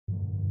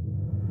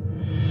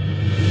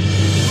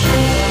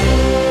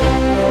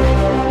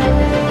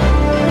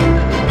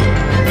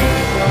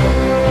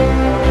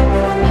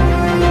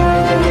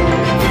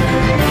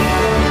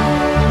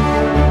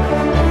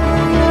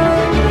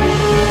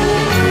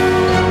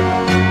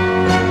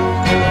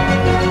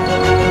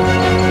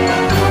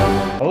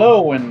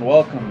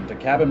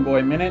Cabin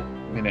Boy Minute,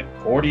 Minute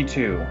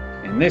 42.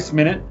 In this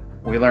minute,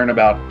 we learn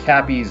about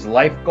Cappy's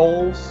life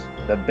goals,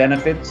 the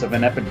benefits of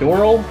an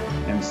epidural,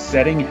 and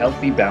setting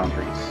healthy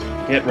boundaries.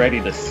 Get ready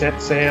to set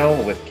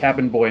sail with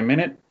Cabin Boy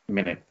Minute,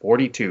 Minute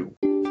 42.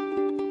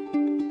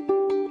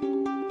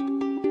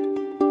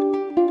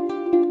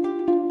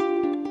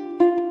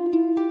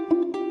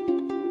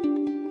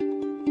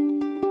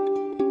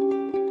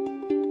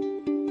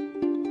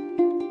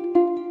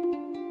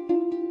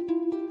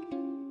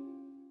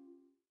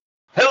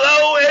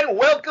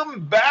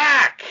 Welcome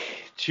back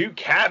to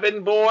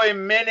Cabin Boy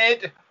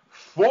Minute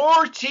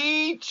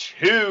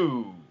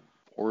 42.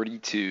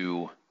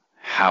 42.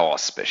 How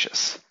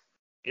auspicious.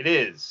 It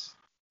is.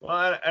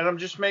 Well, and I'm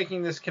just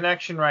making this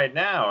connection right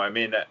now. I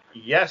mean,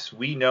 yes,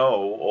 we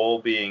know,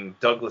 all being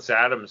Douglas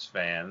Adams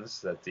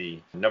fans, that the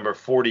number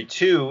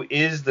 42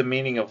 is the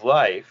meaning of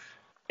life.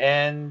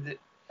 And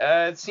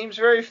it seems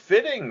very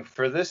fitting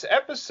for this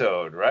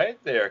episode, right?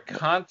 They're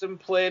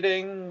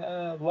contemplating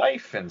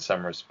life in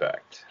some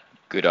respect.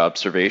 Good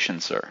observation,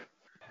 sir.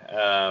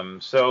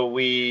 So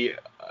we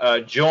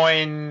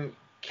join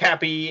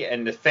Cappy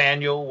and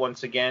Nathaniel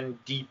once again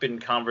deep in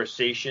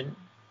conversation.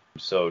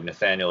 So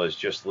Nathaniel has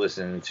just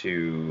listened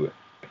to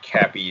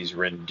Cappy's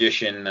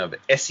rendition of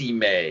Essie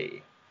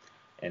May,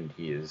 and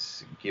he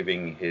is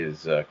giving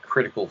his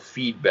critical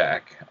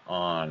feedback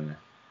on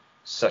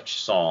such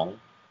song.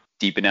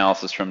 Deep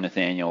analysis from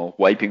Nathaniel,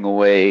 wiping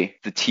away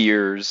the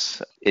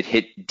tears. It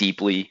hit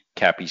deeply,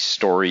 Cappy's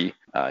story.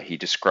 He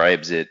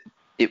describes it.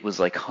 It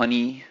was like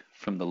honey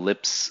from the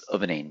lips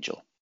of an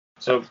angel.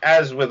 So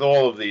as with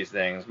all of these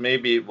things,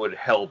 maybe it would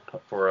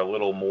help for a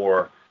little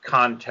more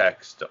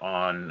context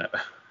on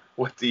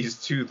what these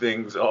two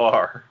things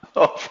are.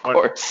 Of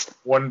course.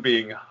 One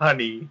being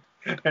honey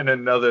and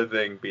another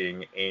thing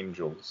being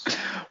angels.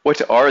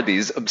 What are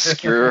these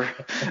obscure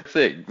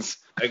things?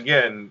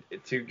 Again,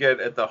 to get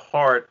at the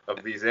heart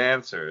of these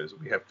answers,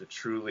 we have to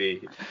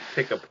truly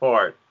pick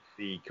apart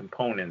the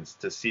components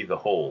to see the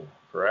whole,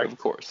 correct? Of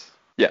course.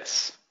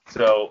 Yes.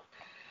 So,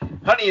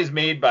 honey is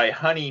made by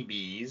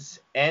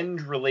honeybees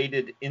and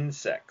related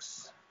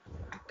insects.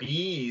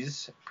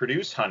 Bees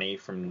produce honey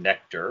from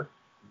nectar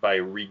by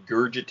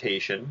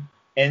regurgitation,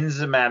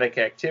 enzymatic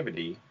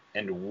activity,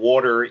 and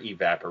water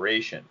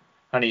evaporation.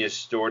 Honey is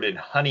stored in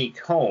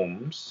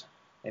honeycombs,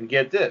 and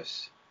get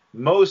this,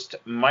 most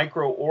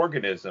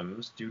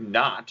microorganisms do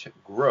not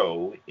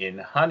grow in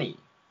honey.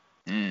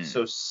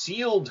 So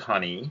sealed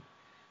honey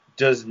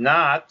does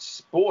not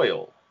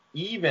spoil,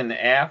 even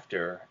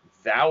after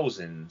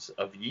thousands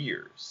of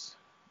years.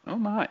 Oh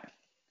my. I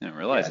didn't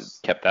realize it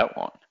kept that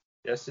long.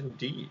 Yes,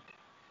 indeed.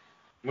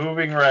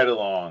 Moving right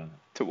along.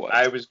 To what?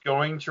 I was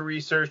going to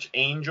research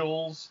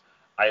angels.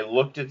 I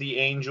looked at the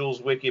angels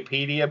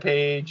Wikipedia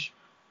page.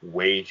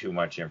 Way too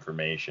much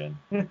information.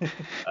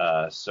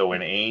 So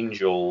an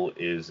angel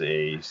is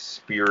a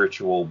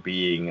spiritual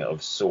being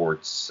of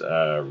sorts,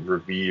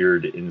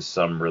 revered in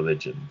some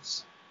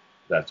religions.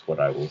 That's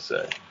what I will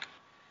say.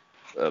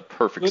 A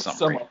perfect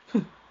summary.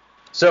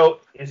 So,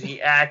 is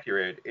he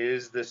accurate?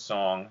 Is this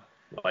song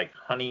like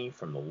honey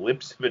from the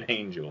lips of an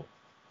angel?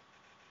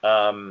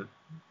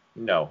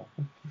 No.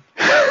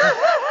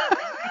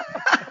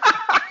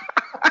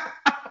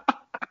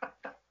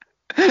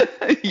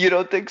 You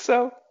don't think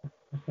so?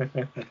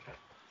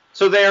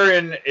 So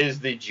therein is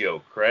the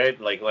joke,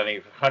 right? Like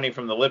honey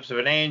from the lips of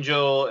an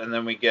angel, and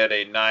then we get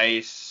a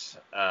nice,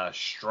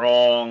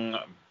 strong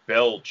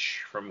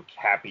belch from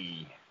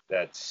Cappy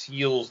that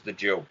seals the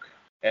joke.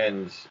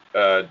 And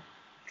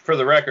for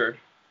the record,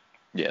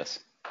 yes,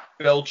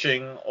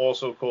 belching,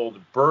 also called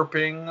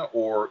burping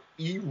or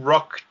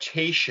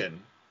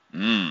eructation,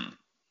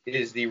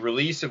 is the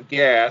release of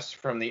gas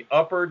from the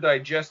upper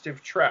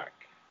digestive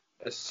tract,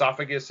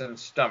 esophagus and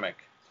stomach,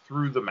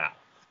 through the mouth.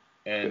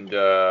 And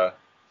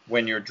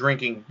when you're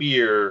drinking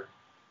beer,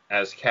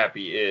 as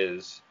Cappy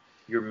is,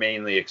 you're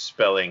mainly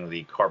expelling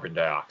the carbon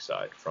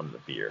dioxide from the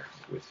beer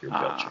with your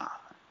belching.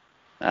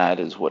 That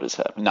is what is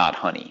happening. Not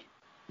honey.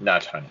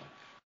 Not honey.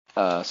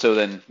 So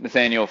then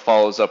Nathaniel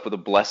follows up with a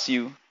bless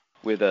you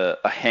with a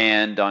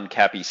hand on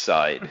Cappy's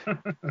side.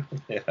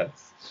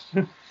 Yes.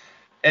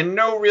 And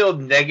no real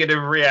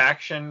negative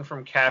reaction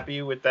from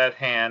Cappy with that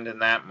hand in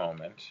that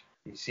moment.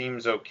 He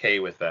seems okay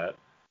with that.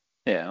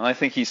 Yeah, and I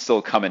think he's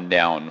still coming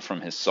down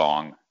from his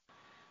song.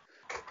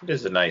 It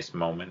is a nice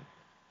moment.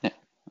 Yeah,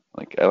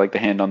 I like the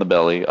hand on the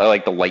belly. I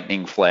like the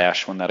lightning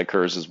flash when that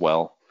occurs as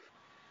well.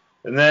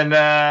 And then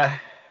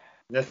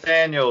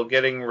Nathaniel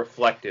getting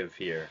reflective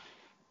here.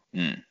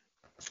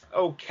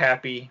 Oh,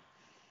 Cappy,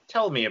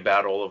 tell me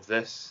about all of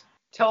this.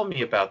 Tell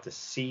me about the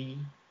sea.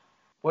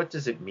 What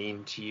does it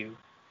mean to you?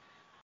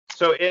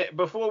 So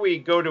before we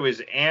go to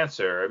his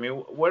answer, I mean,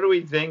 what do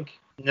we think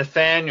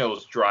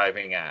Nathaniel's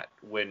driving at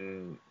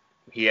when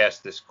he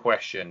asked this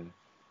question?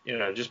 You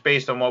know, just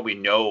based on what we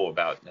know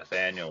about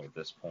Nathaniel at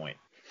this point.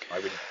 Why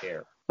would he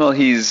care? Well,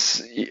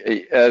 he's,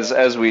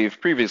 as we've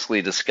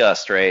previously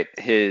discussed, right?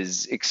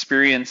 His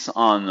experience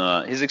on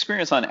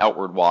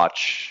Outward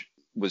Watch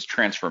was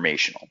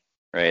transformational,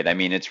 right? I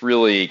mean, it's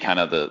really kind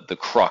of the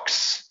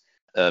crux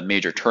a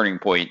major turning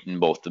point in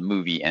both the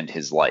movie and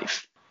his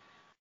life.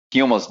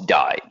 He almost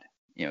died.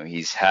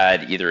 He's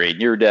had either a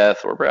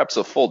near-death or perhaps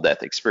a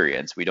full-death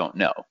experience. We don't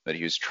know. But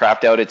he was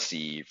trapped out at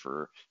sea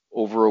for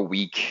over a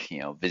week,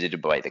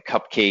 visited by the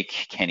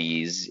Cupcake,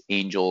 Kenny's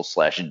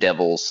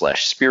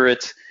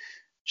angel/devil/spirit,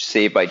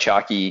 saved by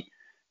Chalky.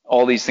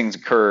 All these things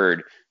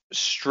occurred,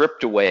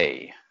 stripped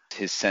away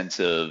his sense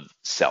of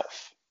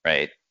self,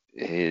 right?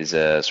 His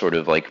sort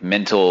of like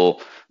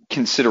mental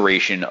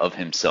consideration of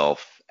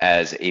himself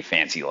as a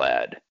fancy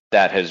lad.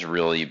 That has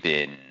really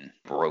been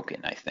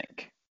broken, I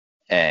think.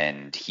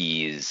 And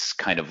he's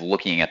kind of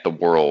looking at the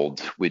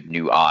world with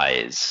new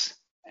eyes.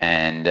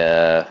 And,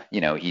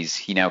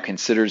 he now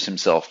considers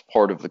himself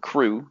part of the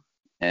crew,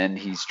 and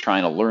he's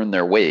trying to learn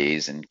their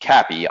ways. And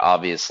Cappy,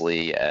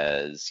 obviously,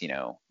 as,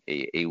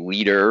 a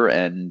leader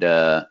and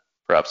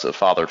perhaps a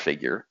father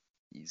figure,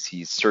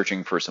 he's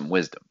searching for some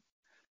wisdom.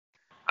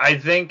 I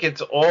think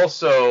it's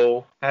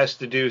also has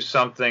to do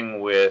something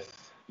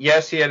with,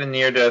 yes, he had a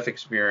near-death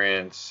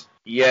experience.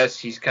 Yes,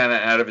 he's kind of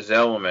out of his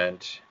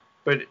element.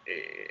 But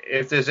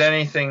if there's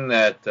anything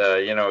that,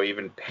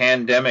 even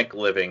pandemic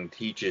living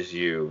teaches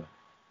you,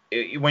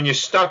 when you're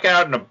stuck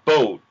out in a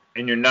boat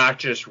and you're not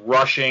just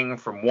rushing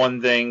from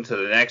one thing to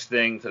the next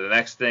thing to the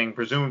next thing,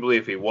 presumably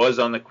if he was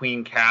on the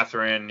Queen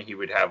Catherine, he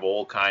would have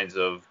all kinds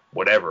of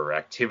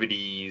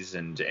activities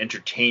and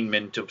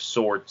entertainment of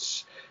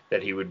sorts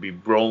that he would be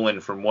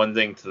rolling from one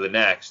thing to the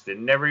next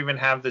and never even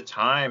have the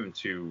time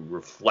to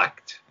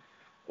reflect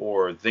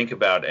or think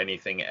about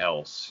anything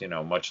else,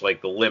 much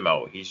like the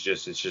limo. It's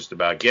just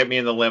about get me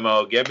in the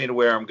limo, get me to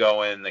where I'm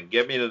going, then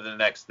get me to the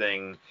next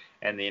thing,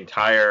 and the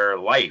entire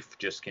life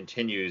just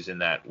continues in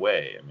that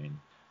way. I mean,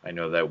 I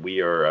know that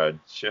we are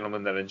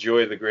gentlemen that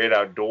enjoy the great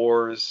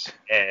outdoors,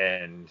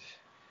 and,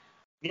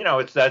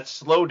 it's that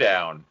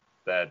slowdown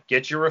that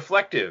gets you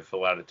reflective a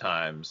lot of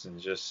times,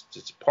 and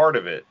it's part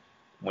of it.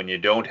 When you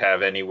don't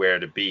have anywhere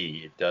to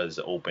be, it does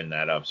open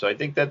that up. So I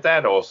think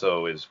that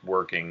also is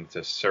working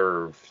to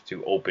serve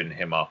to open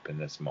him up in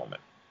this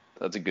moment.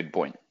 That's a good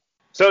point.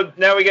 So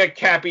now we got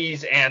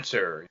Cappy's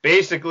answer.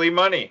 Basically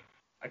money.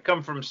 I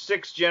come from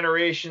 6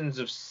 generations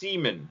of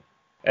seamen.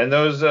 And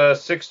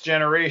those 6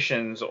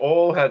 generations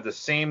all had the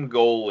same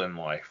goal in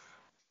life.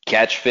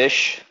 Catch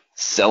fish,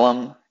 sell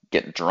them,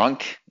 get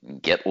drunk,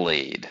 get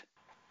laid.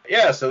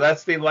 Yeah, so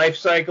that's the life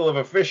cycle of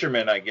a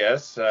fisherman, I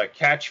guess.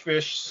 Catch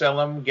fish, sell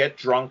them, get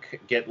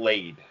drunk, get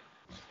laid.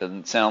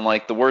 Doesn't sound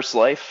like the worst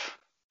life.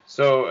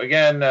 So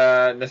again,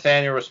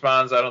 Nathaniel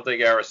responds, I don't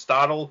think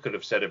Aristotle could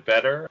have said it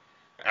better.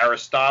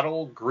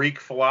 Aristotle, Greek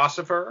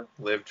philosopher,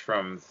 lived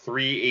from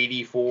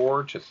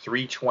 384 to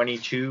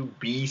 322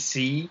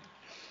 BC.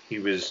 He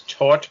was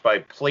taught by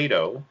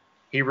Plato.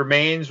 He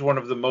remains one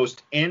of the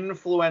most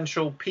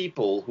influential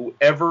people who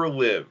ever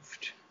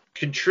lived.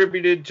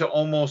 Contributed to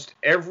almost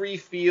every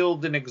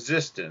field in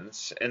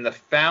existence and the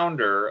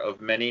founder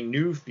of many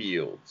new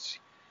fields.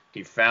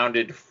 He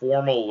founded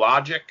formal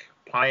logic,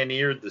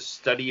 pioneered the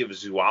study of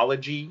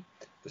zoology,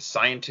 the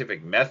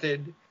scientific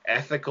method,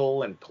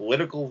 ethical and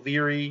political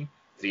theory,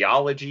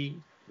 theology,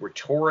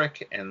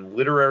 rhetoric, and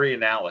literary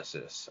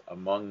analysis,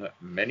 among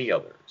many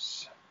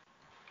others.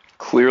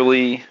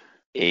 Clearly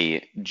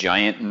a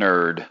giant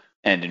nerd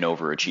and an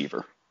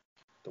overachiever.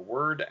 The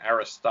word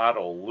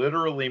Aristotle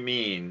literally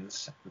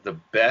means the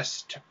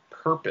best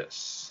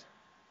purpose.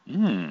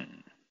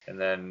 And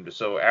then,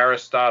 so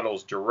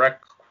Aristotle's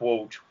direct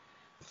quote,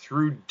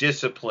 through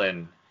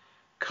discipline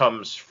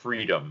comes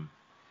freedom.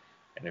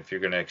 And if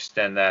you're going to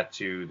extend that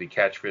to the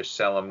catch fish,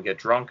 sell them, get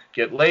drunk,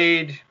 get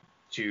laid,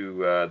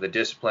 to the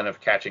discipline of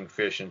catching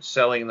fish and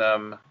selling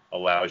them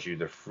allows you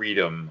the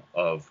freedom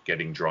of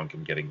getting drunk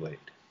and getting laid.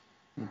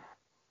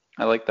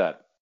 I like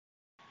that.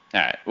 All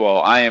right.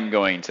 Well, I am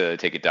going to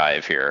take a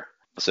dive here.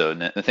 So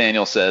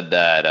Nathaniel said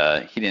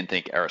that he didn't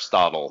think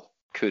Aristotle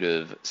could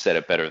have said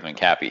it better than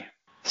Cappy.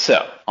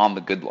 So, on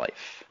the good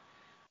life.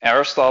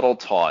 Aristotle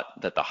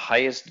taught that the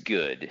highest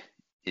good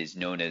is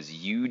known as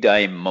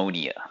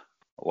eudaimonia,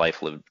 a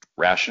life lived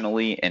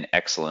rationally and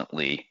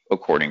excellently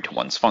according to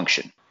one's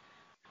function.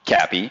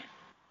 Cappy,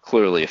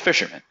 clearly a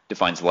fisherman,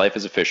 defines life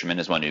as a fisherman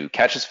as one who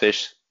catches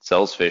fish,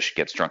 sells fish,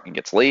 gets drunk, and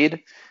gets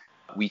laid.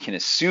 We can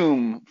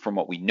assume from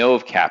what we know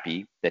of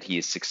Cappy that he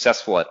is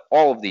successful at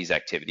all of these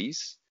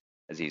activities,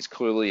 as he is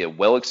clearly a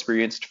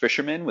well-experienced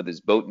fisherman with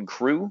his boat and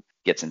crew,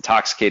 gets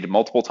intoxicated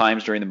multiple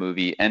times during the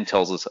movie, and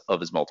tells us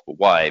of his multiple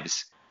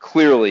wives.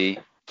 Clearly,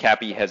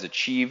 Cappy has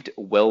achieved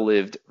a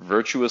well-lived,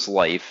 virtuous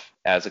life,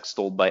 as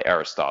extolled by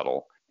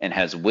Aristotle, and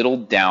has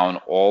whittled down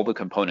all the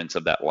components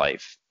of that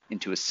life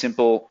into a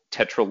simple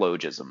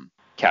tetralogism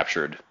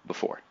captured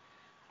before.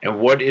 And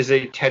what is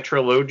a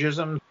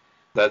tetralogism?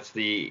 That's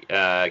the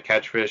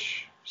catch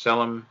fish, sell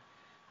them.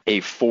 A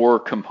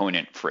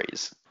 4-component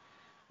phrase.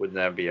 Wouldn't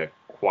that be a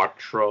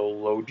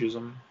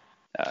quadrilogism?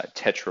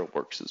 Tetra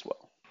works as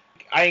well.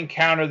 I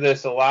encounter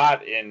this a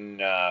lot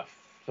in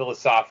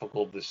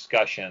philosophical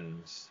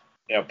discussions,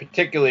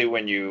 particularly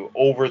when you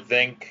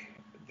overthink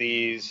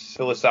these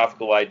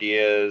philosophical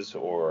ideas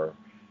or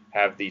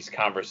have these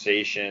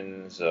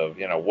conversations of,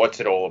 what's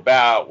it all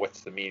about?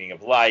 What's the meaning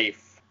of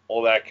life?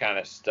 All that kind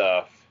of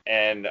stuff.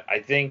 And I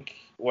think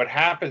what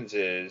happens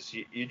is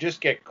you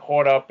just get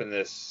caught up in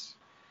this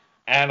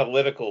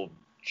analytical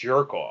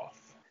jerk off,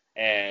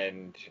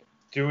 and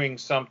doing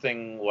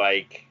something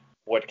like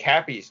what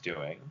Cappy's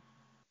doing,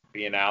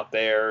 being out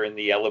there in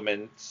the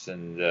elements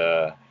and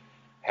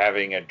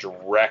having a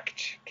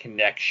direct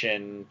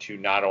connection to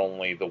not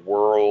only the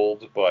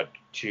world, but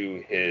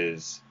to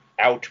his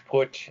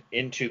output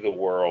into the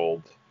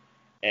world,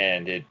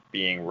 and it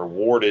being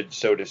rewarded,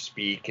 so to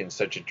speak, in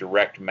such a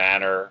direct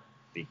manner,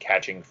 the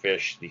catching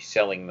fish, the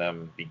selling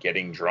them, the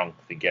getting drunk,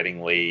 the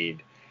getting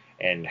laid,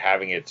 and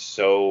having it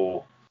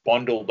so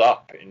bundled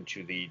up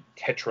into the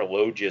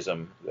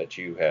tetralogism that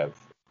you have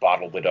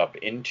bottled it up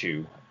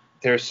into.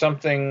 There's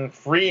something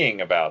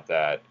freeing about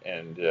that,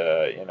 and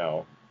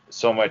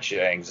so much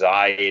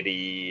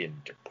anxiety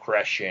and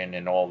depression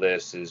and all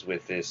this is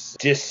with this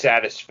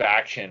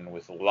dissatisfaction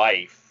with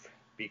life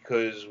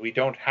because we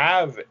don't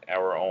have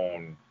our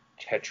own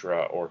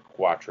tetra or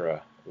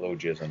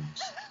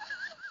quadralogisms.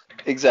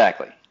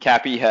 Exactly.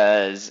 Cappy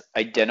has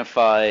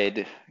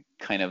identified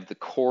kind of the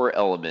core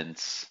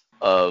elements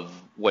of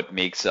what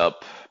makes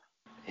up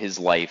his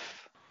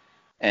life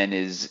and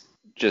is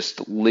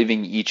just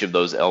living each of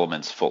those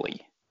elements fully.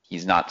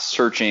 He's not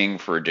searching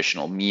for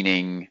additional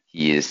meaning.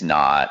 He is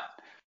not,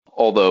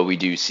 although we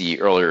do see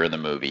earlier in the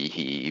movie,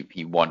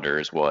 he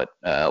wonders what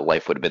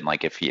life would have been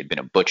like if he had been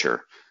a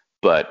butcher.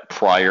 But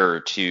prior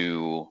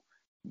to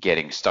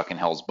getting stuck in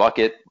Hell's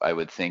Bucket, I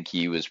would think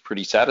he was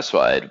pretty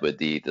satisfied with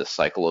the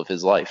cycle of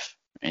his life,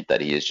 right?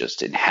 That he is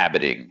just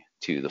inhabiting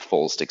to the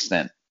fullest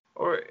extent.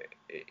 Or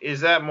is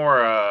that more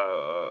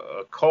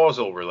a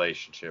causal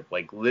relationship,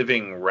 like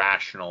living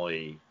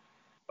rationally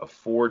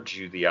affords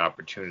you the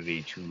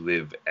opportunity to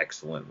live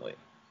excellently?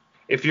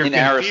 If you're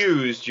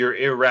confused, you're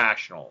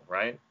irrational,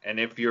 right? And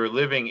if you're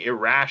living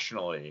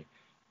irrationally,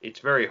 it's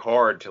very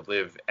hard to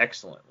live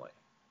excellently.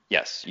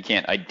 Yes, you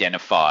can't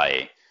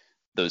identify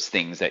those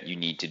things that you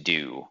need to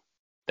do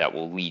that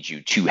will lead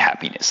you to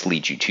happiness,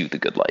 lead you to the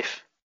good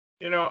life.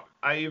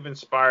 You've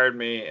inspired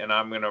me, and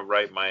I'm going to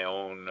write my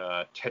own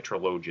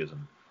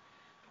tetralogism.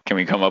 Can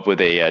we come up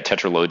with a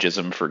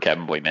tetralogism for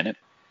Cabin Boy Minute?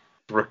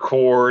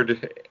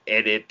 Record,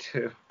 edit,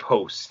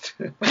 post,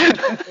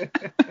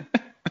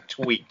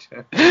 tweet.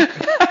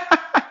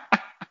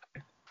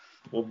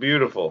 Well,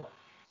 beautiful.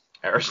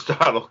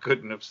 Aristotle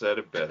couldn't have said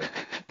it better.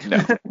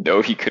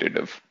 No, he couldn't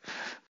have.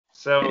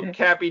 So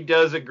Cappy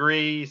does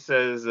agree. He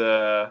says,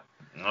 So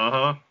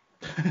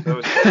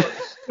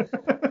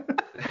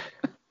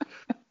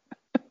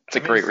it's a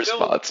great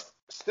response.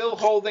 Still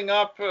holding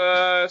up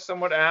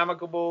somewhat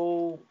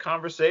amicable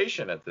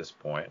conversation at this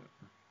point.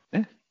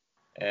 Yeah.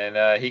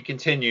 And he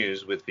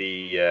continues with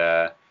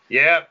the,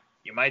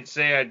 you might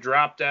say I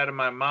dropped out of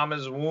my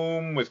mama's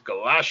womb with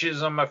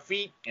galoshes on my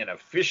feet and a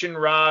fishing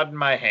rod in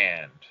my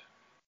hand.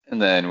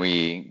 And then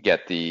we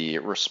get the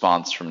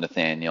response from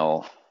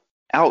Nathaniel,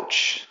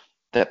 ouch,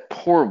 that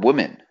poor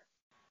woman,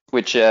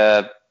 which,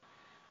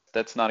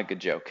 that's not a good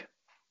joke.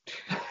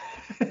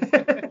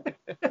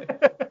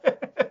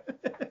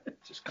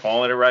 Just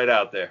calling it right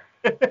out there.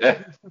 Yeah,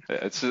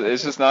 it's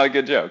just not a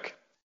good joke.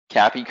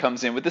 Cappy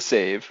comes in with the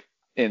save.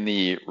 In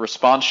the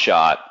response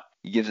shot,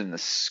 he gives him the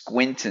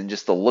squint and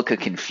just the look of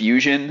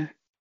confusion.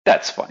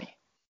 That's funny.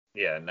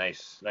 Yeah,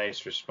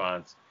 nice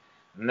response.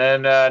 And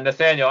then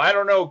Nathaniel, I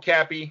don't know,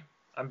 Cappy.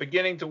 I'm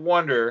beginning to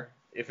wonder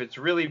if it's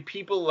really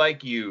people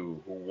like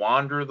you who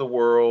wander the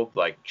world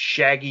like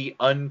shaggy,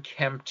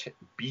 unkempt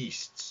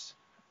beasts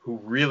who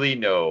really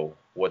know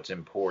what's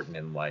important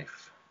in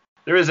life.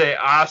 There is an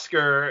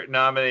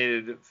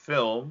Oscar-nominated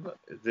film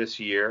this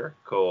year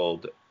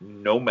called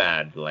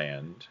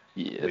Nomadland,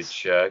 yes,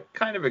 which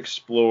kind of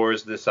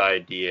explores this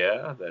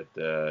idea that,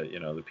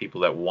 the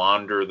people that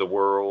wander the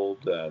world,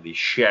 the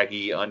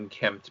shaggy,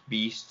 unkempt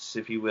beasts,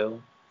 if you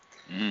will.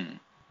 Mm.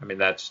 I mean,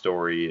 that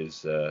story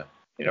is,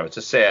 it's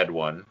a sad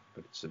one,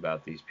 but it's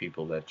about these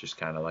people that just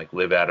kind of like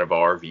live out of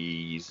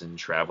RVs and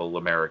travel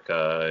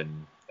America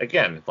and,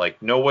 again,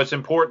 like know what's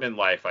important in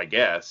life, I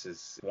guess,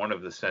 is one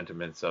of the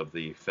sentiments of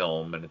the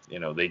film. And,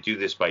 they do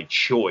this by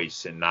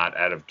choice and not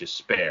out of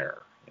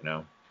despair,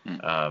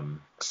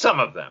 Some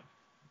of them.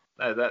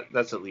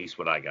 That's at least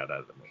what I got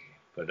out of the movie.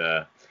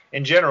 But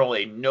in general,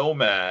 a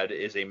nomad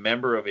is a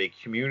member of a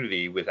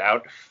community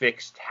without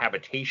fixed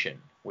habitation,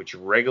 which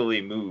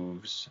regularly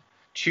moves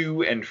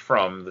to and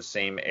from the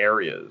same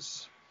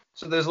areas.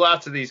 So there's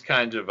lots of these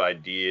kinds of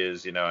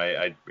ideas,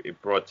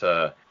 it brought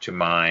to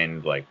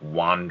mind like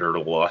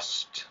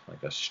wanderlust,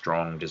 like a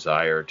strong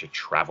desire to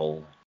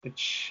travel,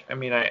 which,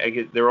 I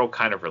get they're all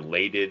kind of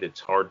related. It's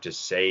hard to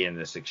say in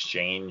this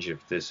exchange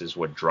if this is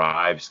what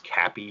drives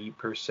Cappy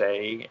per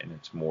se, and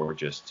it's more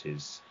just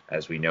his,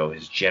 as we know,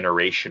 his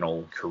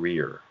generational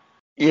career.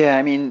 Yeah,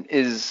 I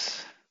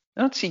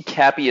don't see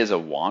Cappy as a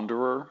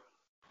wanderer.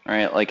 All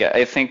right, like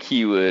I think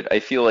I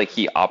feel like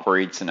he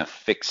operates in a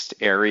fixed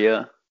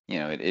area.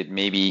 it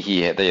maybe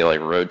they like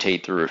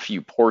rotate through a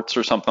few ports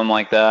or something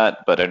like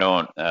that, but I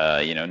don't,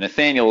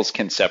 Nathaniel's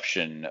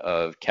conception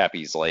of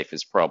Cappy's life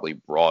is probably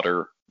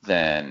broader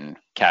than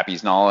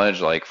Cappy's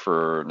knowledge. Like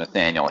for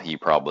Nathaniel, he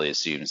probably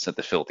assumes that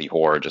the filthy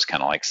whore just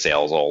kind of like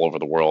sails all over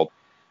the world.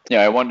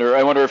 Yeah, I wonder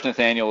if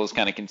Nathaniel is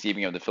kind of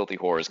conceiving of the filthy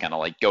whore as kind of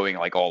like going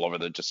like all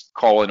over just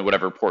call into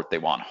whatever port they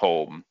want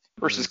home.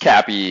 Versus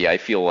Cappy, I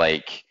feel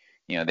like,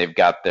 they've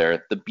got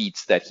the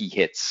beats that he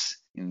hits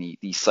in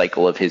the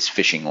cycle of his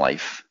fishing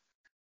life.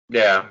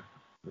 Yeah,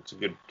 that's a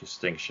good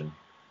distinction,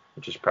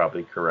 which is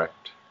probably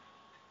correct.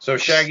 So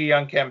shaggy,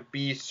 unkempt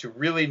beasts who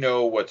really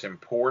know what's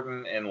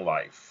important in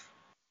life.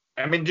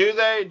 I mean, do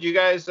you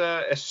guys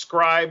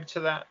ascribe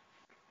to that?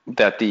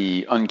 That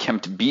the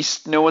unkempt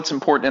beasts know what's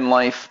important in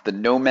life, the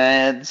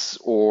nomads,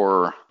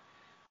 or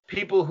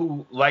people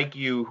who, like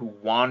you, who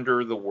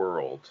wander the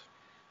world.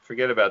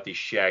 Forget about these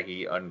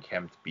shaggy,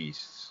 unkempt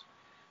beasts.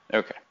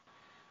 Okay.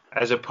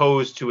 As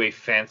opposed to a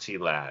fancy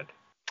lad.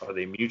 Are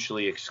they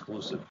mutually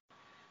exclusive?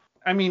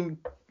 I mean,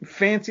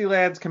 fancy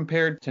lads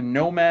compared to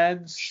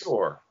nomads?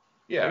 Sure.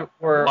 Yeah.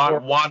 Or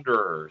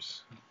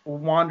wanderers.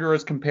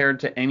 Wanderers compared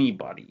to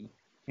anybody.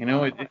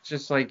 It's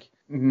just like,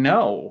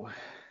 no.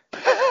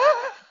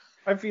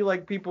 I feel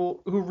like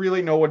people who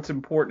really know what's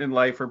important in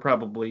life are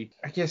probably,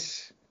 I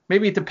guess,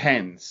 maybe it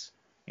depends.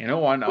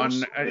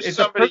 Who's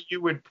somebody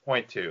you would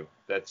point to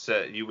that's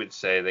you would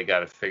say they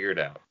got it figured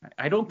out?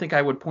 I don't think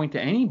I would point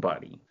to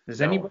anybody.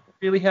 Does anybody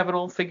really have it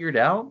all figured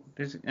out?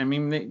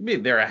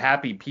 They're a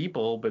happy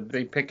people, but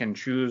they pick and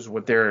choose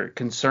what their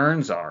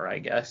concerns are, I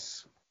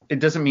guess. It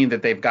doesn't mean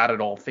that they've got it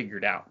all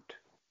figured out,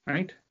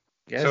 right?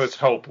 Yes. So it's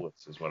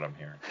hopeless, is what I'm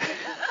hearing.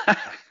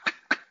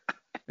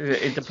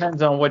 It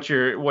depends on what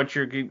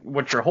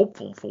you're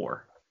hopeful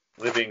for.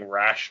 Living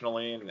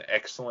rationally and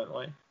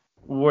excellently.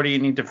 What do you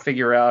need to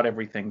figure out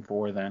everything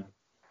for then?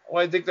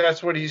 Well, I think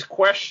that's what he's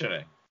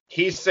questioning.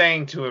 He's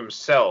saying to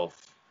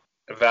himself,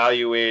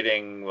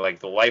 evaluating like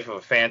the life of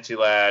a fancy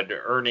lad,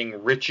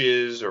 earning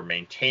riches or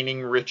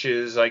maintaining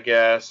riches, I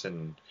guess,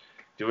 and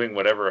doing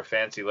whatever a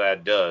fancy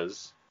lad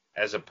does,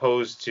 as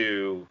opposed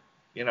to,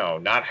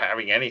 not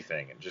having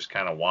anything and just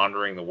kind of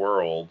wandering the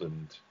world,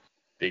 and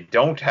they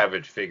don't have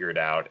it figured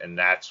out, and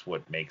that's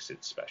what makes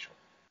it special.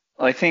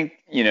 I think,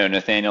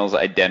 Nathaniel's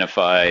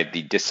identified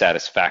the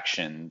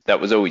dissatisfaction that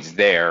was always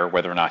there,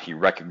 whether or not he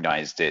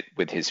recognized it,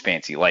 with his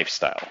fancy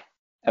lifestyle.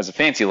 As a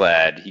fancy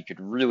lad, he could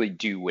really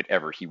do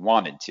whatever he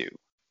wanted to.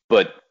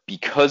 But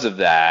because of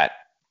that,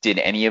 did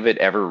any of it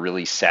ever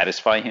really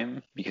satisfy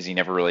him? Because he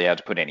never really had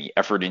to put any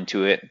effort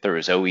into it. There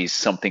was always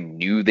something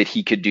new that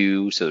he could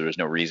do, so there was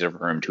no reason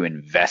for him to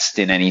invest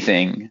in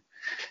anything.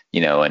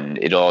 And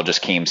it all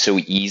just came so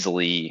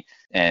easily,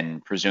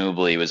 and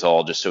presumably it was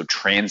all just so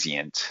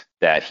transient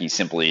that he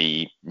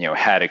simply,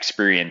 had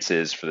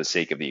experiences for the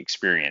sake of the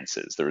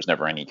experiences. There was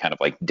never any kind of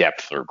like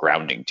depth or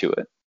grounding to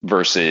it.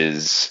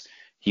 Versus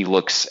he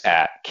looks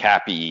at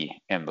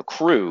Cappy and the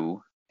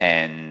crew,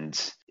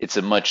 and it's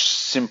a much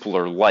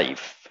simpler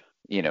life.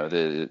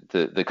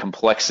 The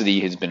complexity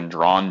has been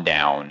drawn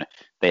down.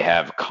 They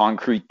have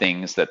concrete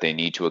things that they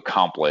need to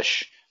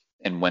accomplish,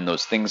 and when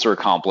those things are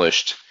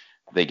accomplished,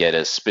 they get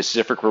a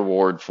specific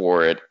reward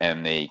for it,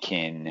 and they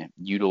can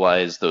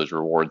utilize those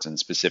rewards in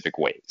specific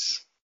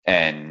ways.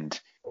 And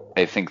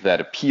I think that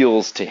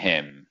appeals to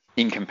him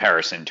in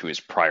comparison to his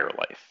prior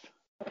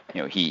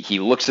life. He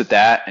looks at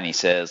that and he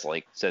says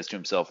to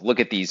himself, look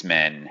at these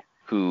men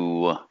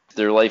who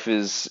their life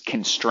is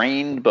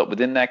constrained, but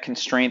within that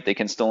constraint, they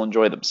can still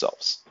enjoy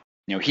themselves.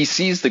 He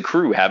sees the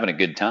crew having a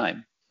good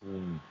time,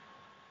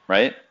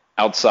 right?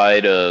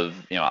 Outside of,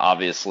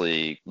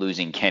 obviously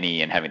losing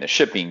Kenny and having the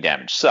ship being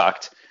damaged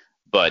sucked,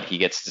 but he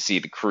gets to see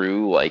the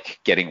crew like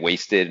getting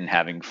wasted and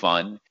having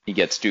fun. He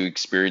gets to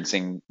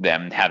experiencing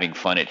them having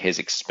fun at his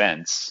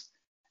expense.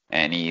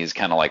 And he's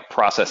kind of like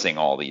processing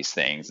all these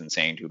things and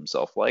saying to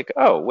himself like,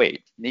 oh,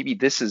 wait, maybe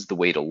this is the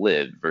way to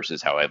live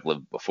versus how I've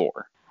lived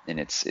before. And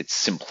it's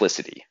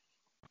simplicity.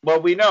 Well,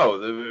 we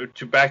know,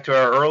 back to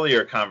our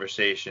earlier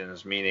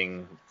conversations,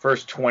 meaning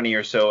first 20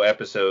 or so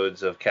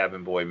episodes of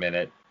Cabin Boy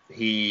Minute,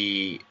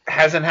 he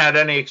hasn't had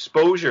any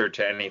exposure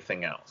to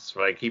anything else.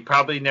 Like, he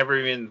probably never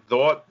even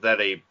thought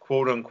that a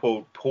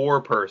quote-unquote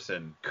poor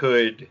person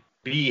could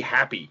be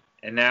happy.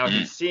 And now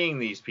he's seeing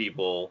these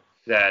people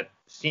that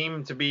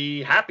seem to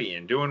be happy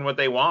and doing what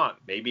they want,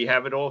 maybe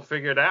have it all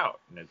figured out.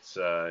 And it's,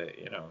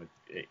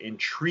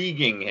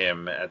 intriguing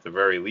him at the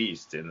very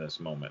least in this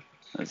moment.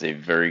 That's a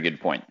very good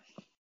point.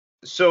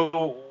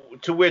 So,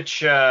 to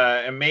which,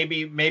 and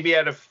maybe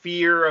out of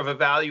fear of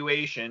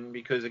evaluation,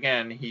 because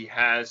again, he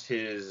has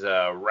his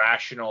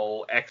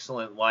rational,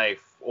 excellent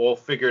life all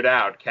figured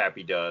out,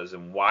 Cappy does,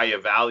 and why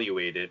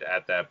evaluate it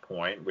at that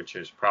point, which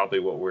is probably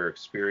what we're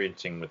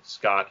experiencing with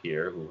Scott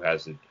here, who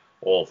has it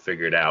all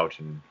figured out,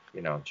 and,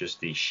 just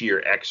the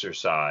sheer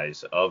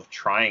exercise of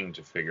trying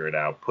to figure it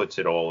out puts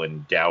it all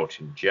in doubt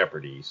and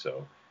jeopardy,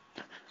 so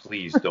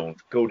please don't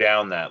go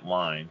down that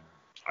line.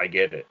 I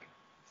get it.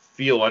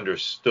 Feel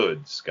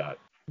understood, Scott.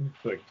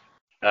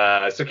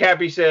 So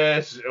Cappy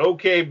says,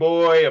 okay,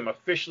 boy, I'm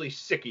officially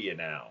sick of you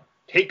now.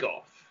 take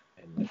off.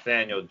 And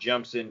Nathaniel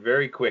jumps in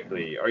very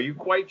quickly. Are you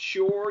quite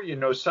sure? You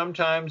know,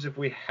 sometimes if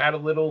we had a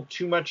little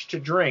too much to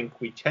drink,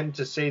 we tend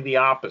to say the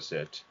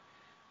opposite.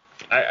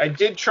 I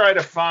did try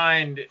to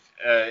find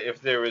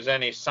if there was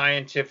any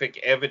scientific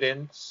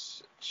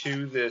evidence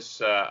to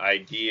this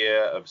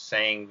idea of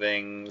saying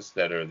things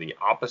that are the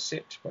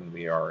opposite when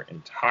we are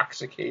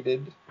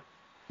intoxicated.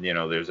 You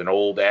know, there's an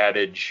old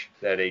adage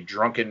that a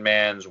drunken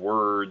man's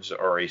words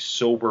are a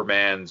sober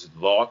man's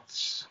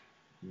thoughts,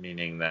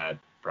 meaning that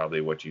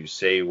probably what you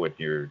say when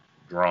you're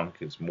drunk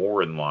is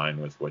more in line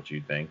with what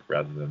you think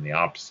rather than the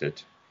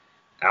opposite.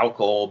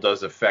 Alcohol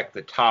does affect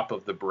the top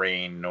of the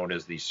brain known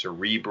as the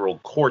cerebral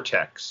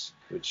cortex,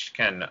 which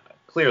can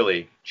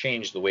clearly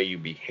change the way you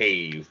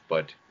behave,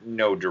 but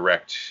no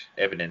direct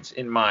evidence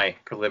in my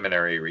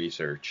preliminary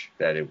research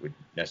that it would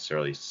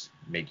necessarily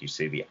make you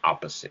say the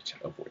opposite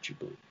of what you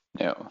believe.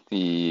 No,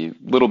 the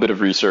little bit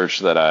of research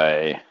that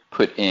I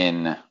put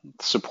in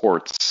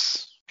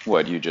supports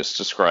what you just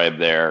described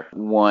there.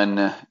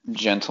 One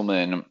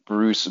gentleman,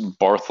 Bruce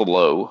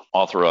Bartholow,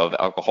 author of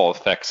Alcohol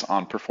Effects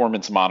on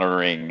Performance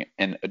Monitoring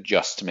and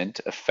Adjustment,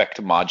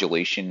 Effect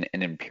Modulation,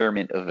 and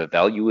Impairment of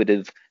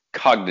Evaluative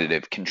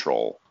Cognitive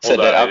Control, said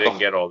that I didn't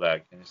get all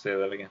that. Can you say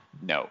that again?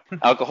 No.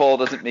 Alcohol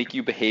doesn't make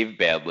you behave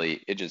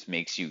badly. It just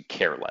makes you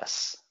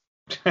careless.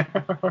 I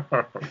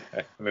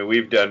mean,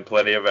 we've done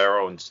plenty of our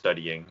own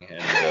studying,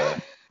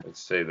 and let's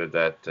say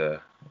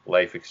that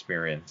life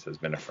experience has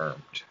been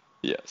affirmed.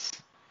 Yes.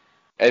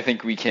 I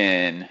think we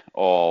can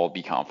all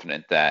be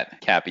confident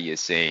that Cappy is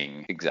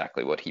saying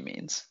exactly what he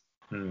means.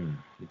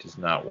 He does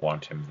not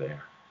want him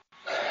there.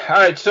 All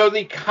right, so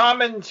the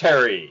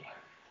commentary.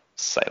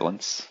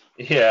 Silence.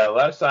 Yeah, a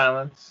lot of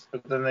silence,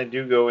 but then they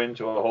do go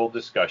into a whole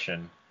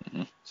discussion.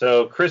 Mm-hmm.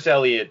 So Chris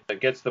Elliott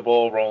gets the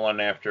ball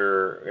rolling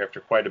after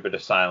quite a bit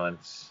of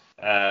silence.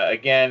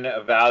 Again,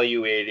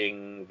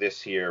 evaluating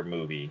this here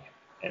movie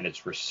and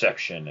its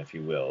reception, if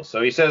you will.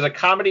 So he says a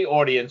comedy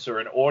audience or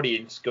an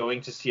audience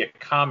going to see a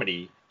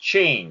comedy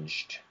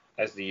changed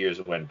as the years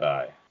went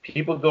by.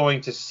 People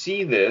going to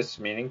see this,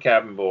 meaning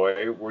Cabin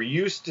Boy, were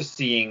used to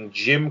seeing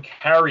Jim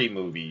Carrey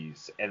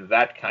movies and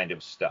that kind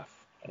of stuff.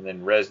 And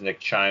then Resnick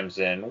chimes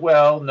in,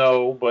 well,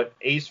 no, but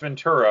Ace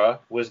Ventura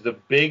was the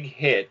big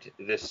hit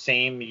the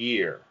same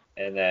year.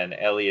 And then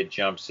Elliot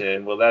jumps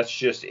in, well, that's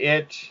just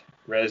it.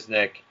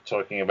 Resnick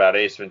talking about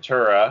Ace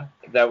Ventura.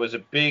 That was a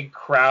big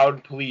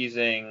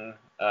crowd-pleasing,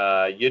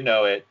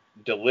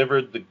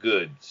 delivered the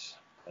goods.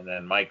 And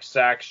then Mike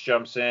Sachs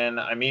jumps in,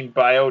 I mean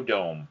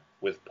Biodome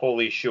with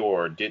Pauly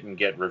Shore didn't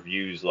get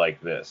reviews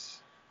like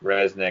this.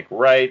 Resnick,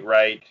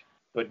 right.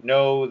 But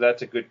no,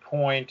 that's a good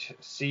point.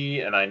 See,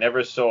 and I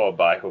never saw a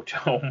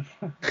Biodome.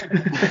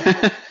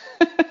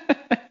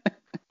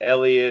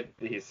 Elliot,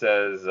 he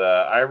says,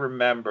 I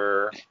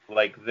remember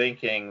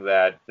thinking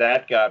that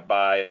got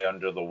by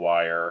under the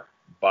wire,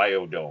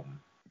 Biodome.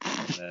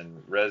 And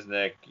then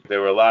Resnick, there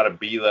were a lot of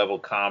B-level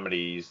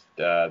comedies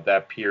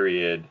that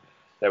period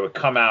that would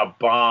come out,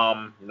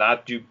 bomb,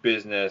 not do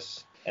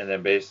business, and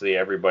then basically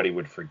everybody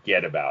would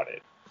forget about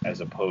it,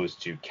 as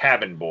opposed to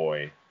Cabin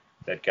Boy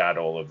that got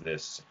all of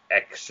this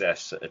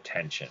excess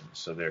attention.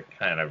 So they're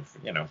kind of,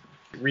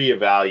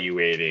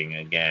 reevaluating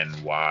again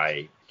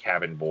why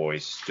Cabin Boy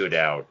stood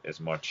out as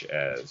much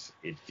as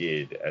it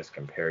did as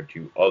compared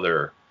to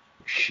other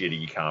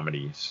shitty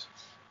comedies.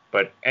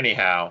 But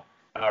anyhow,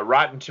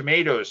 Rotten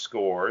Tomatoes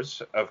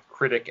scores of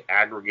critic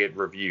aggregate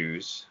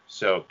reviews.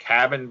 So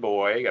Cabin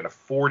Boy got a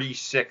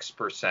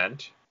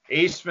 46%.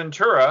 Ace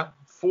Ventura,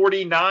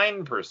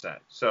 49%.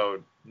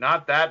 So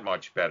not that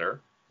much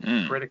better.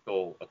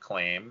 Critical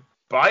acclaim.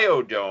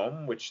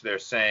 Biodome, which they're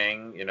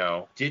saying,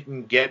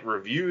 didn't get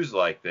reviews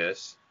like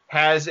this,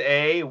 has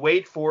a,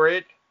 wait for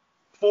it,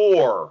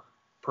 4%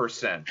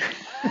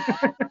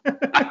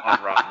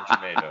 on Rotten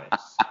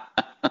Tomatoes.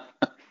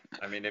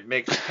 I mean, it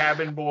makes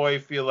Cabin Boy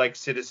feel like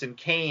Citizen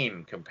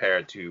Kane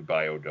compared to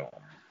Biodome.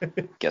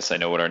 Guess I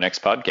know what our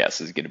next podcast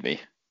is going to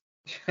be.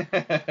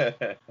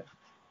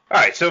 All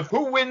right, so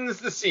who wins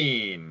the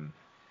scene?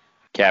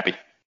 Cappy.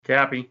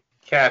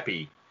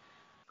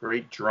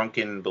 Great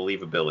drunken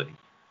believability.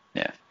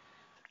 Yeah.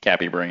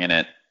 Cappy bringing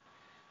it.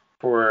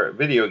 For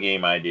video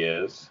game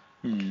ideas,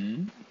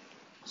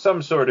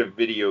 some sort of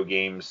video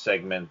game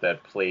segment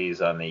that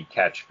plays on the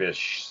catch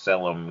fish,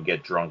 sell 'em,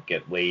 get drunk,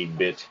 get laid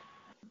bit.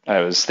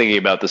 I was thinking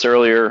about this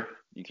earlier.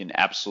 You can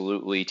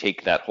absolutely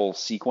take that whole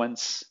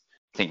sequence,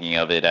 thinking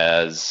of it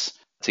as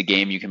it's a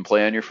game you can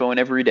play on your phone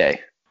every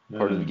day.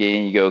 Part of the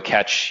game, you go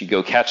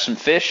catch some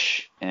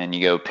fish, and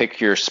you go pick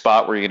your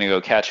spot where you're going to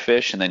go catch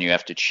fish, and then you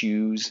have to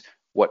choose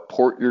what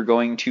port you're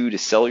going to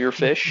sell your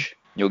fish.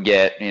 You'll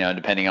get,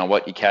 depending on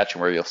what you catch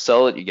and where you'll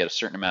sell it, you get a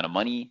certain amount of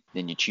money.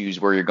 Then you choose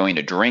where you're going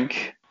to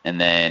drink,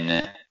 and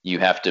then you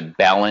have to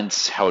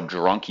balance how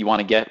drunk you want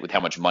to get with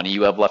how much money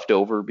you have left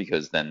over,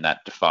 because then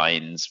that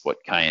defines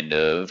what kind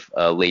of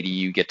lady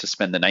you get to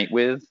spend the night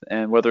with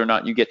and whether or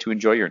not you get to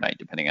enjoy your night,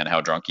 depending on how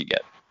drunk you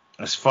get.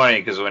 It's funny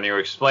because when you were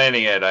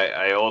explaining it,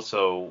 I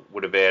also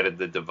would have added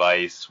the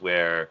device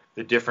where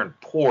the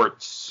different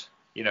ports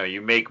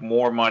you make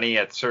more money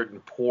at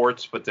certain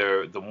ports, but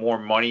the more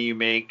money you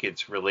make,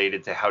 it's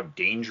related to how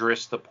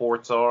dangerous the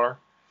ports are.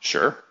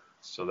 Sure.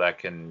 So that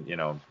can,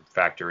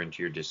 factor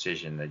into your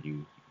decision that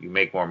you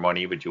make more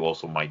money, but you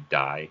also might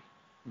die.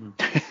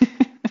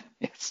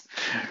 Yes.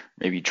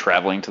 Maybe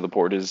traveling to the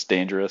port is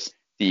dangerous.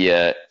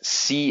 The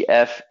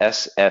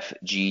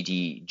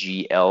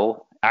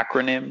CFSFGDGL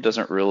acronym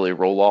doesn't really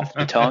roll off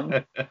the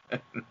tongue. No.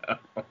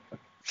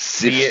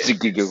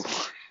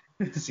 CSGG.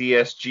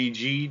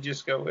 CSGG,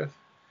 just go with.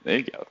 There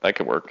you go. That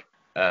could work.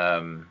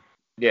 Yeah,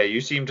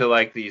 you seem to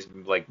like these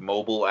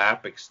mobile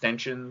app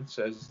extensions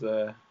as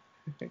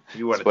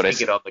you want to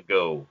take it on the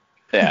go.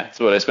 Yeah, it's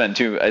what I spend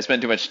too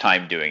much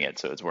time doing it,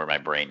 so it's where my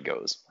brain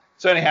goes.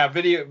 So anyhow,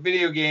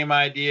 video game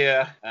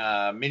idea,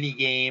 mini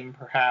game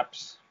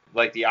perhaps,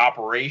 like the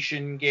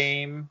Operation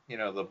game,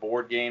 the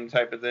board game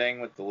type of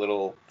thing with the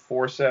little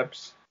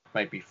forceps.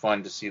 Might be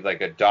fun to see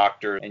like a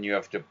doctor and you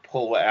have to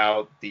pull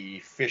out the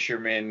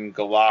fisherman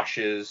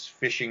galoshes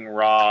fishing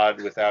rod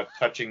without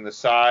touching the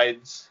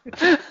sides.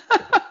 Pull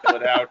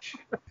it out.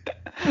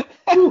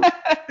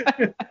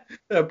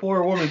 That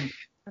poor woman.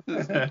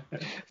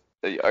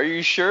 Are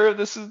you sure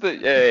this is the...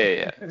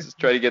 Yeah. Just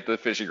try to get the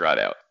fishing rod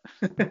out.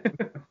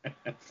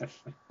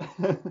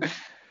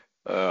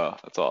 Oh,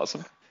 that's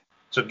awesome.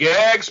 So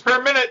gags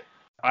per minute.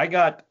 I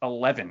got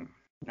 11.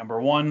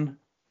 Number 1,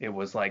 it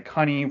was like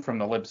honey from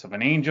the lips of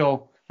an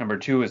angel. Number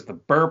 2 is the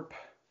burp.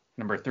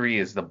 Number 3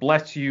 is the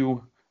bless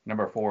you.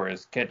 Number 4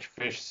 is catch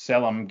fish,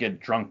 sell 'em, get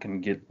drunk,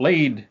 and get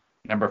laid.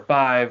 Number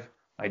 5,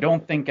 I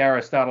don't think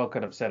Aristotle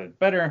could have said it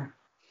better.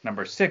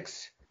 Number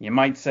 6, you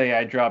might say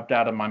I dropped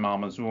out of my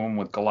mama's womb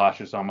with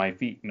galoshes on my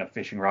feet and a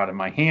fishing rod in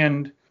my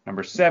hand.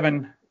 Number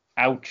 7,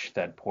 ouch,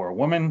 that poor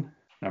woman.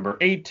 Number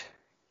 8,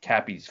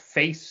 Cappy's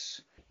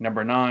face.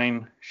 Number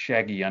 9,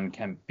 shaggy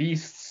unkempt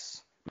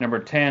beasts. Number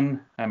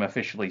 10, I'm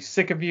officially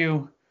sick of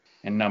you.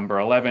 And number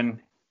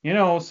 11,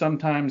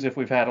 sometimes if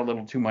we've had a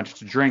little too much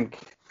to drink,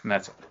 and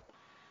that's it.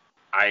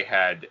 I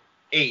had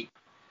 8.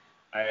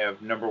 I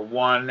have number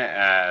 1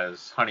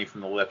 as honey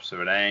from the lips of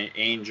an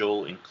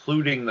angel,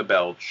 including the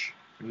belch.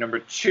 Number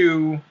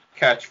 2,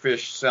 catch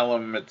fish, sell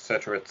 'em,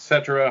 etc.,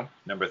 etc.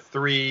 Number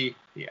 3,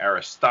 the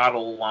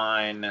Aristotle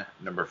line.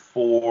 Number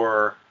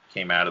 4,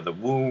 came out of the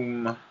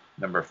womb.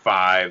 Number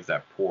 5,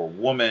 that poor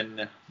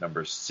woman.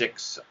 Number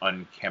 6,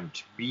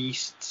 unkempt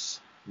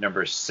beasts.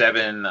 Number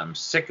 7, I'm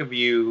sick of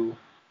you.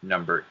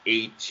 Number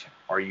 8,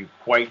 are you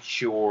quite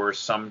sure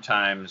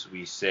sometimes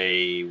we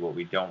say what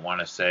we don't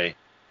want to say?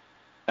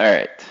 All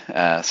right.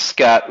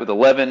 Scott with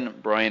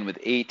 11, Brian with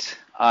 8.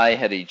 I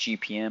had a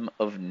GPM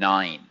of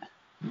 9.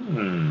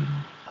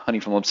 Honey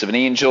from Lips of an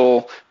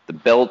Angel, the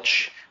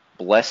belch,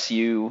 bless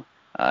you,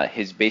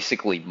 his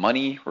basically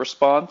money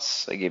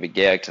response. I gave a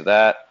gag to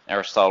that.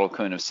 Aristotle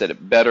couldn't have said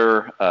it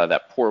better.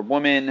 That poor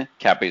woman,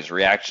 Cappy's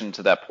reaction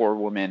to that poor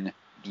woman,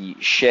 the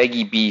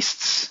shaggy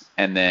beasts,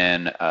 and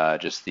then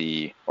just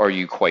the are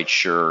you quite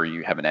sure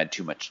you haven't had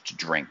too much to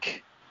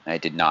drink. I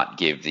did not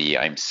give the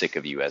I'm sick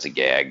of you as a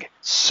gag.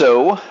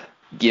 So,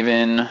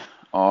 given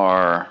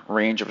our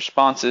range of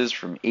responses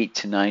from 8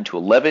 to 9 to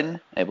 11,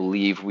 I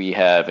believe we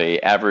have a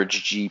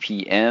average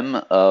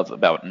GPM of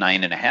about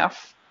 9.5.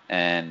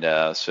 And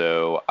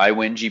so I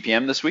win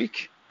GPM this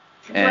week.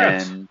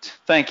 Congrats. And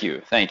thank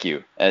you.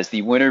 As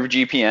the winner of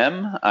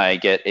GPM, I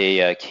get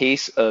a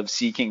case of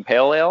Sea King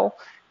Pale Ale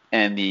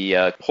and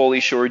the Holy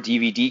Shore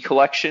DVD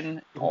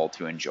collection, all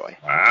to enjoy.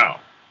 Wow.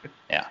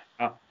 Yeah.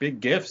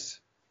 Big gifts.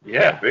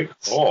 Yeah, big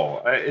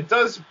haul. It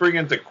does bring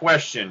into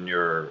question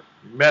your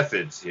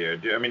methods here.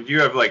 Do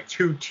you have like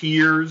 2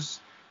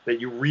 tiers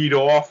that you read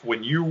off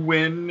when you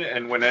win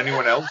and when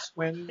anyone else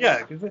wins?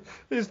 Yeah, 'cause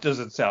this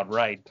doesn't sound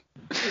right.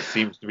 It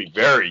seems to be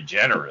very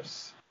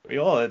generous. We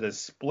all had to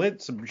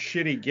split some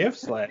shitty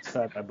gifts last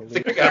time, I I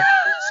believe. think I got a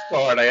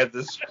card. I had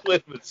to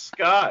split with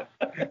Scott.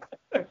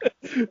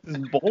 This is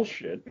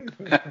bullshit.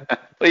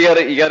 Well,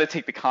 you got to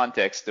take the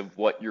context of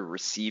what you're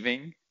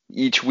receiving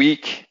each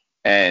week.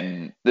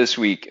 And this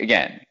week,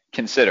 again,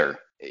 consider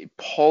a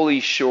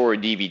Pauly Shore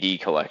DVD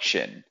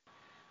collection.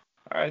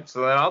 All right,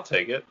 so then I'll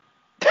take it.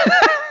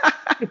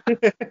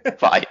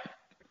 Fine.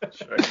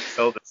 Sure, I can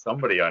sell to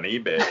somebody on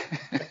eBay.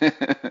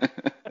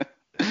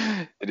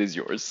 It is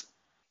yours.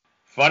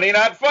 Funny,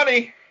 not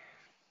funny.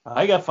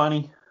 I got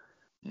funny.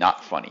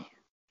 Not funny.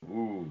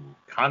 Ooh,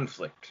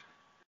 conflict.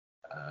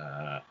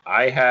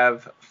 I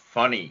have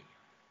funny.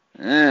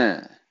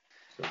 Uh.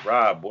 So,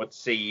 Rob, what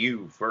say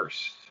you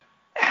first?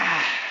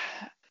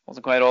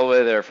 Wasn't quite all the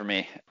way there for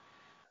me.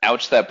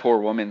 Ouch, that poor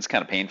woman's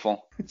kind of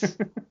painful.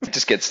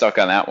 Just get stuck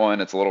on that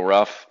one. It's a little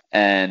rough.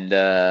 And,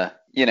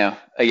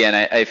 again,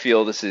 I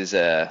feel this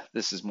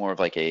is more of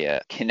like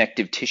a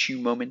connective tissue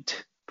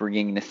moment,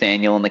 bringing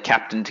Nathaniel and the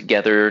captain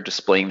together,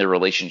 displaying their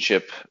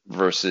relationship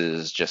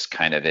versus just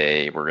kind of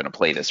we're going to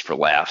play this for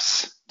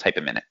laughs type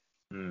of minute.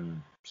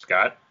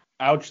 Scott?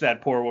 Ouch,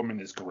 that poor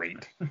woman is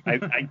great.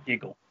 I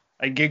giggle.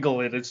 I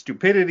giggle at its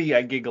stupidity.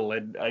 I giggle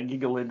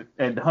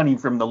at honey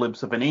from the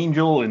lips of an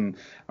angel, and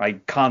I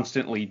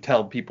constantly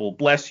tell people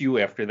bless you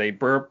after they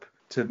burp,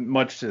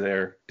 much to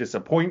their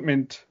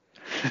disappointment.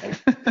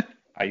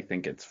 I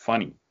think it's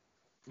funny.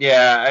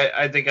 Yeah,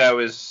 I think I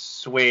was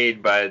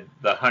swayed by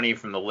the honey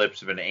from the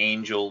lips of an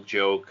angel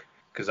joke,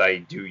 because I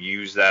do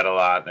use that a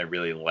lot, and I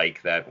really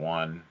like that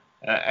one.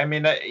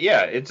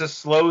 Yeah, it's a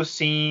slow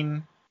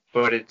scene,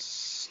 but it's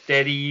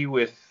steady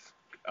with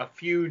a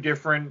few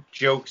different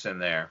jokes in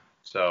there.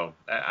 So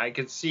I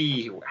could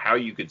see how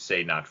you could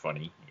say not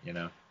funny,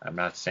 I'm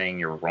not saying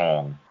you're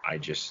wrong. I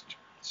just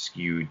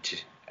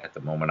skewed at the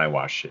moment I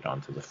watched it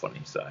onto the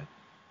funny side.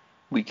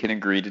 We can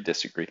agree to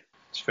disagree.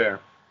 It's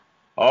fair.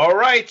 All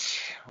right.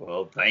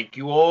 Well, thank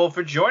you all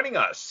for joining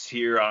us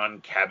here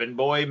on Cabin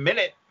Boy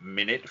Minute,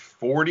 minute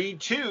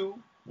 42.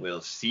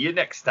 We'll see you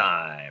next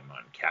time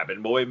on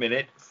Cabin Boy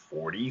Minute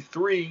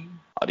 43.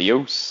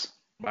 Adios.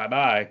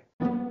 Bye-bye.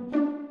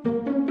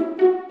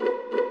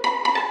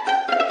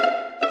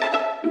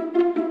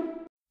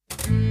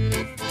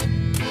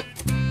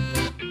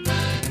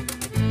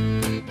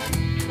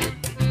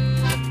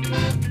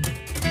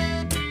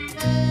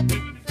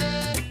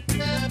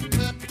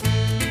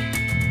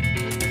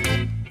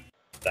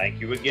 Thank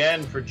you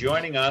again for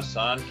joining us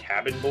on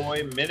Cabin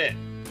Boy Minute.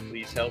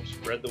 Please help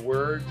spread the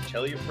word,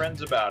 tell your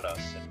friends about us,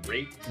 and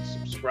rate and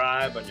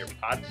subscribe on your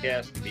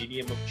podcast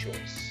medium of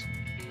choice.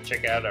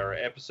 Check out our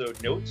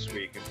episode notes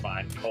where you can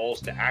find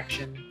calls to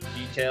action,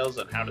 details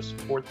on how to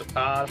support the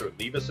pod, or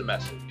leave us a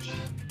message.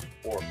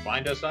 Or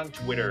find us on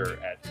Twitter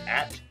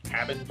at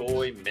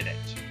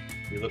CabinBoyMinute.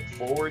 We look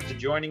forward to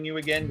joining you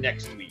again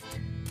next week.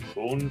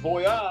 Bon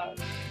voyage!